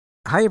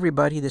Hi,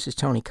 everybody. This is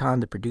Tony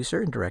Khan, the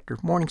producer and director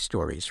of Morning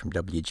Stories from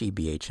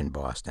WGBH in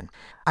Boston.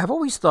 I've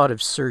always thought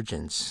of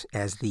surgeons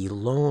as the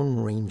lone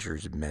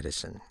rangers of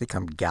medicine. They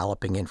come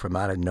galloping in from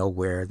out of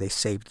nowhere, they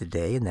save the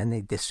day, and then they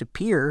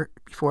disappear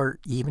before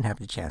you even have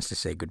the chance to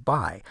say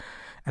goodbye.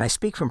 And I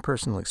speak from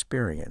personal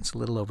experience. A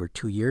little over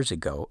 2 years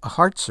ago, a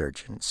heart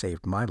surgeon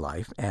saved my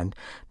life, and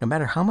no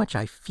matter how much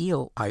I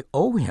feel I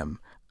owe him,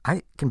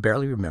 I can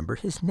barely remember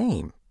his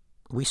name.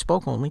 We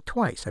spoke only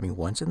twice.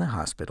 Once in the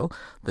hospital,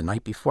 the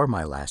night before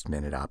my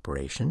last-minute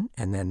operation,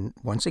 and then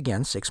once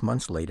again 6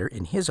 months later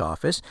in his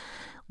office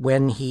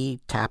when he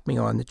tapped me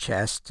on the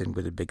chest and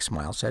with a big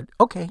smile said,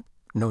 "Okay,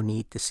 no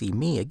need to see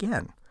me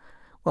again."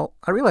 Well,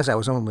 I realized I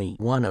was only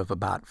one of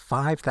about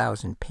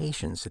 5,000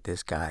 patients that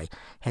this guy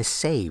has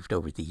saved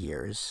over the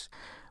years,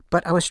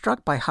 but I was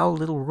struck by how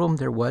little room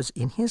there was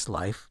in his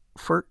life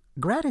for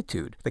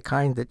gratitude, the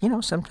kind that,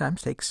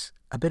 sometimes takes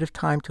a bit of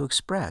time to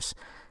express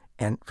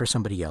and for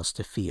somebody else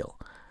to feel.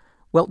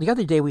 Well, the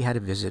other day we had a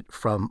visit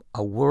from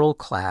a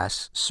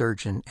world-class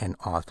surgeon and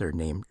author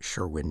named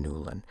Sherwin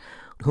Nuland,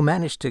 who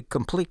managed to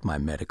complete my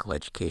medical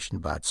education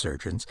about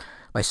surgeons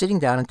by sitting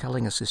down and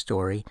telling us a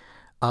story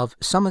of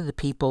some of the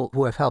people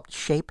who have helped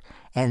shape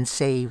and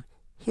save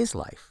his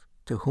life,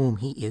 to whom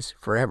he is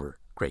forever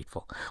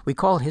grateful. We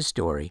call his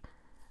story,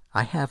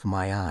 "I Have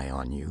My Eye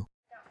on You."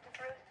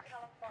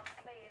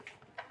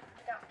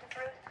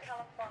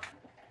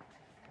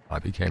 I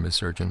became a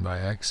surgeon by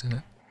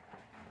accident.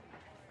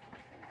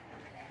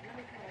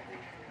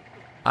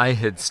 I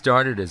had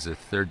started as a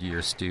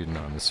third-year student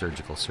on the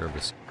surgical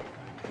service.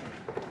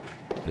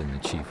 And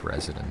the chief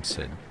resident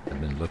said, "I've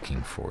been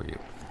looking for you."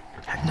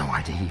 I had no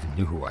idea he even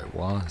knew who I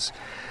was.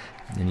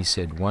 And he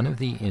said, "One of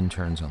the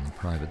interns on the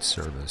private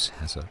service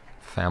has a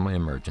family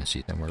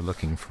emergency, and we're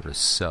looking for a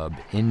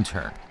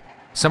sub-intern,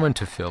 someone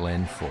to fill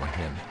in for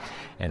him.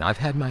 And I've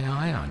had my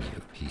eye on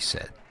you," he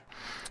said.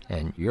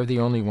 "And you're the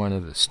only one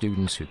of the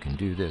students who can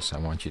do this. I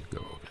want you to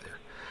go over there."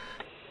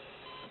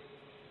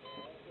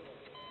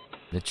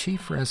 The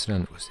chief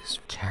resident was this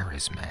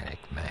charismatic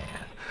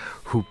man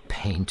who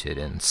painted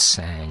and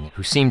sang,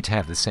 who seemed to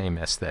have the same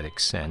aesthetic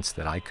sense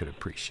that I could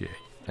appreciate.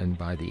 And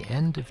by the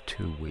end of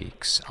 2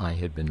 weeks, I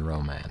had been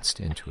romanced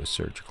into a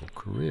surgical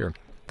career.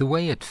 The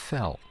way it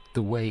felt,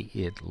 the way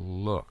it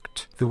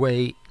looked, the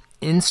way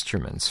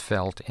instruments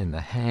felt in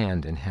the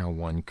hand and how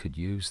one could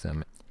use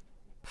them.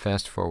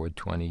 Fast forward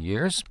 20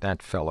 years,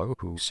 that fellow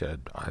who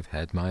said, "I've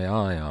had my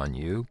eye on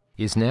you,"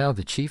 is now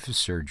the chief of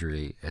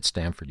surgery at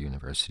Stanford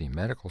University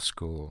Medical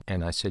School.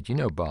 And I said,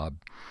 "Bob,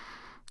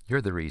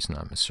 you're the reason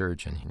I'm a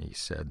surgeon." And he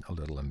said, a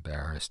little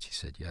embarrassed, he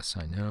said, "Yes,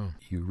 I know.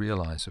 You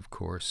realize, of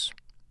course,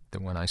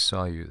 that when I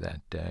saw you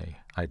that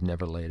day, I'd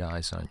never laid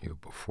eyes on you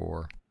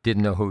before.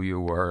 Didn't know who you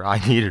were. I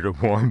needed a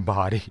warm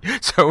body."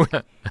 So,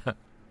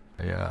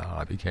 yeah,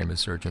 I became a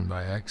surgeon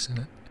by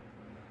accident.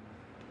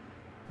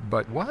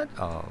 But what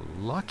a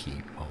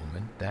lucky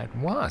moment that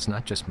was,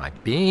 not just my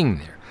being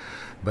there,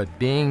 but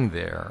being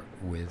there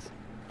with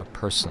a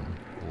person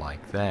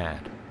like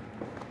that.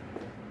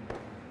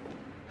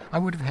 I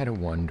would have had a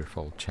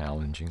wonderful,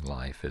 challenging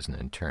life as an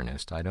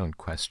internist. I don't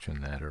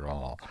question that at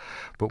all.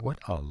 But what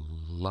a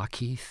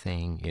lucky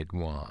thing it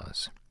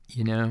was,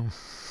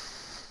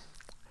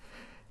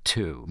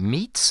 to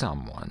meet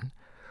someone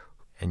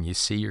and you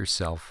see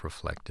yourself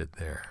reflected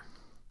there.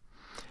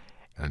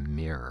 A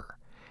mirror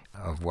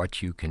of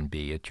what you can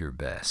be at your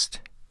best,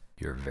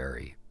 your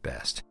very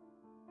best.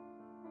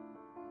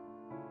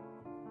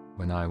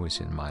 When I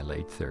was in my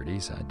late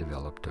 30s, I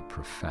developed a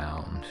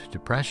profound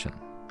depression.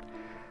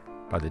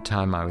 By the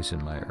time I was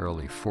in my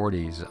early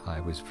 40s, I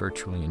was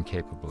virtually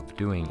incapable of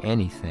doing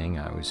anything.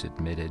 I was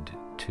admitted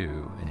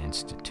to an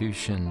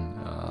institution.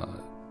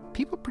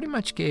 People pretty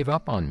much gave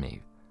up on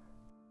me.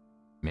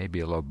 Maybe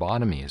a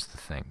lobotomy is the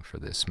thing for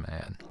this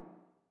man.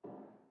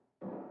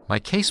 My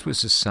case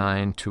was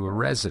assigned to a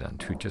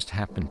resident who just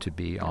happened to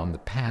be on the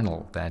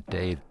panel that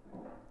day.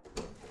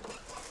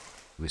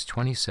 He was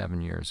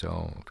 27 years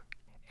old.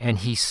 And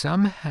he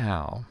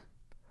somehow,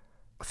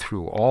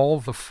 through all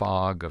the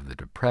fog of the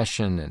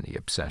depression and the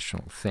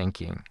obsessional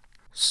thinking,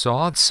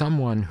 saw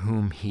someone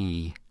whom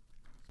he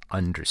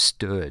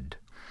understood.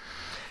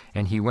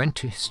 And he went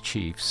to his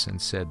chiefs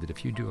and said that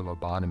if you do a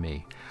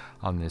lobotomy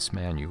on this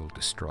man, you will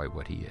destroy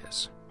what he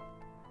is.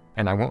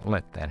 And I won't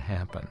let that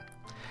happen.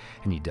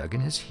 And he dug in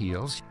his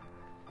heels.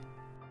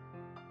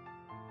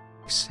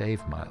 He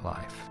saved my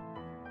life.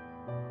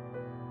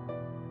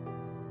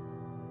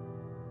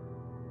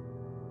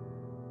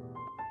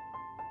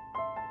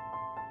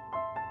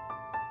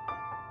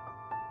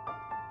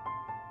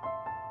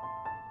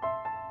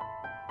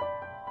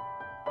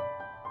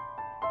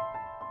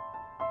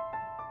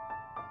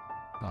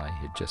 I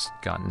had just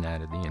gotten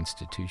out of the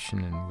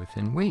institution, and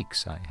within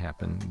weeks I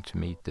happened to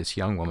meet this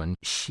young woman.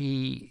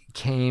 She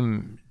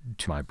came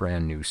to my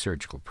brand new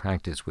surgical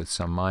practice with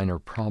some minor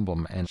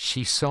problem, and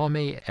she saw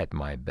me at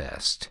my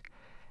best.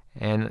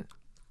 And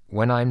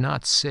when I'm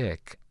not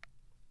sick,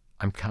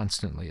 I'm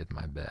constantly at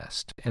my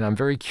best. And I'm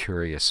very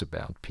curious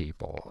about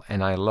people.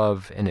 And I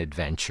love an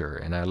adventure.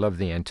 And I love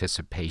the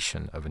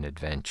anticipation of an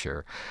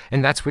adventure.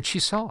 And that's what she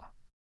saw.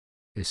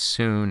 As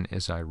soon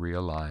as I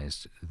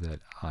realized that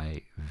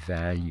I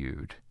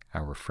valued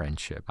our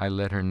friendship, I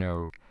let her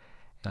know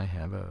I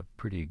have a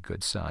pretty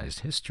good-sized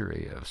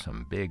history of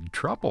some big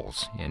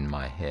troubles in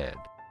my head.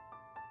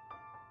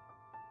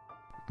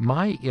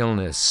 My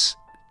illness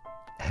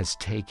has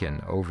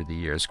taken, over the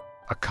years,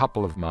 a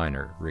couple of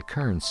minor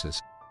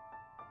recurrences.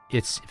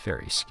 It's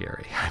very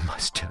scary, I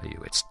must tell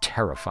you. It's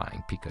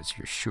terrifying because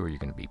you're sure you're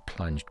going to be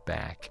plunged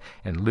back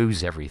and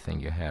lose everything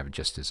you have,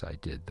 just as I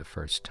did the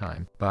first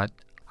time. But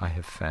I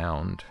have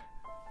found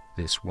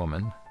this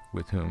woman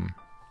with whom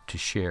to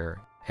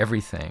share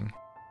everything.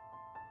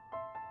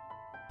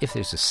 If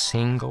there's a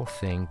single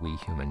thing we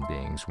human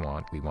beings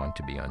want, we want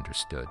to be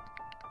understood.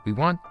 We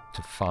want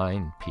to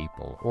find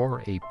people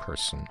or a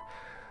person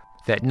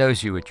that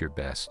knows you at your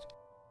best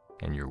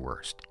and your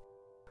worst,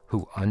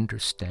 who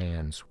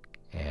understands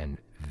and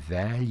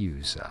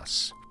values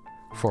us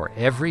for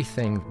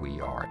everything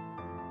we are.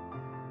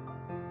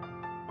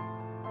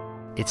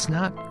 It's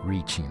not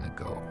reaching the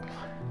goal,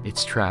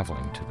 it's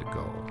traveling to the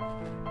goal.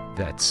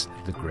 That's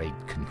the great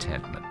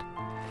contentment.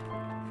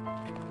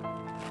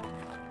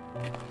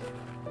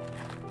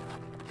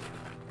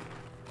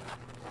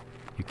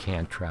 You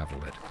can't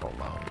travel it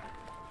alone.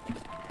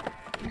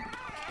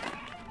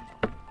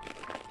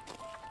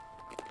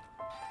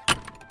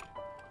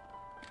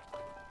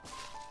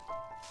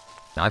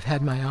 I've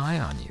had my eye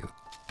on you.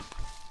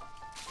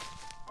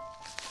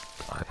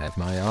 I've had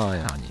my eye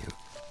on you.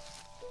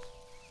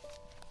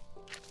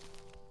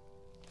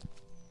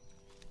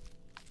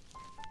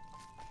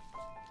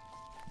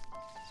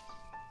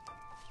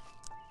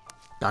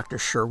 Dr.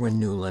 Sherwin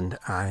Nuland,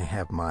 I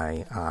have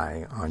my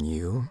eye on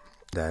you.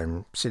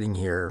 I'm sitting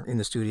here in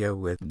the studio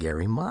with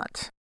Gary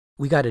Mott.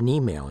 We got an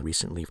email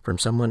recently from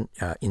someone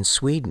in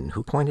Sweden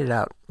who pointed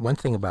out one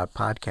thing about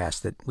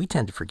podcasts that we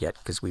tend to forget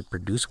because we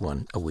produce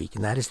one a week,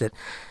 and that is that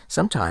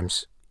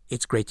sometimes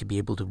it's great to be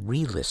able to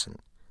re-listen.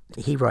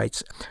 He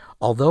writes,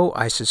 although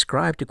I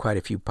subscribe to quite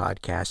a few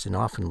podcasts and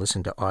often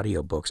listen to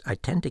audiobooks, I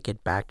tend to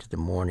get back to the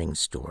morning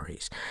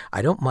stories.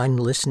 I don't mind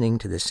listening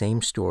to the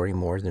same story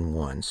more than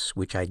once,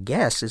 which I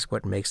guess is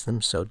what makes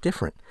them so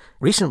different.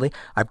 Recently,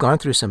 I've gone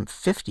through some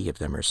 50 of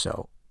them or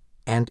so,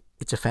 and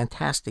it's a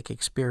fantastic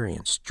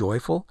experience,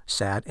 joyful,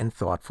 sad, and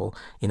thoughtful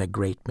in a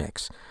great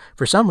mix.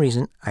 For some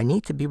reason, I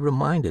need to be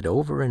reminded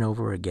over and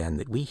over again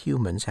that we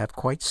humans have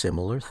quite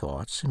similar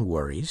thoughts and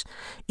worries,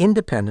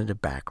 independent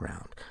of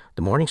background.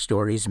 The morning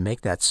stories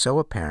make that so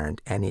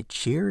apparent, and it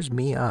cheers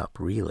me up,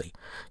 really.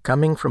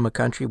 Coming from a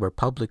country where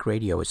public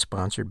radio is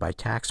sponsored by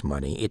tax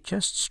money, it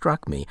just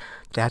struck me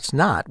that's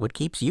not what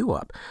keeps you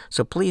up.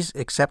 So please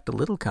accept a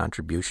little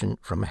contribution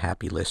from a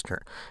happy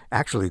listener.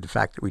 Actually, the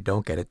fact that we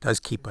don't get it does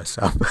keep us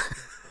up.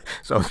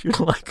 So if you'd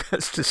like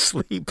us to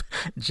sleep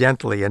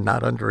gently and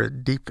not under a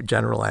deep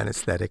general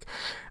anesthetic,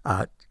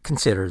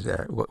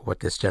 consider what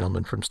this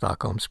gentleman from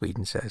Stockholm,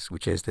 Sweden says,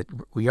 which is that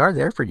we are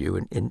there for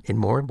you in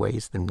more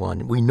ways than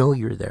one. We know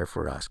you're there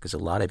for us because a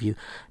lot of you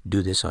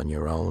do this on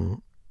your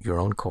own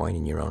coin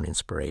and your own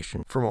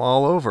inspiration. From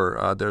all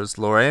over, there's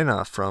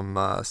Lorena from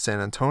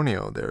San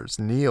Antonio. There's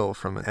Neil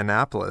from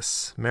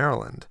Annapolis,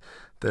 Maryland.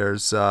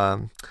 There's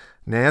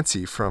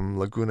Nancy from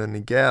Laguna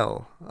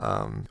Niguel.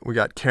 We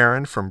got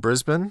Karen from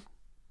Brisbane,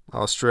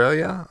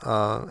 Australia.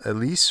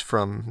 Elise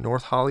from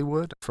North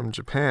Hollywood. From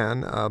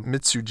Japan,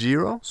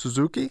 Mitsujiro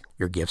Suzuki.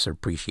 Your gifts are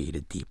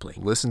appreciated deeply.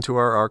 Listen to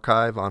our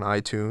archive on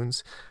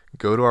iTunes.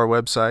 Go to our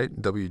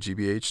website,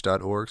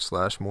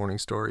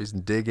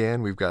 wgbh.org/morningstories. Dig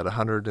in. We've got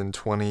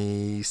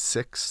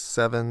 126,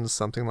 7,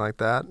 something like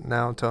that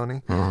now,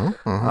 Tony.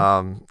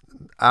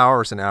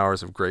 Hours and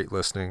hours of great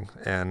listening,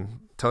 and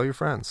tell your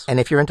friends. And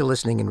if you're into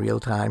listening in real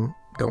time,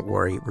 don't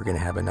worry. We're going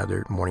to have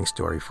another morning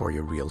story for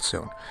you real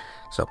soon.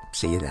 So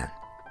see you then.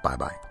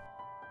 Bye-bye.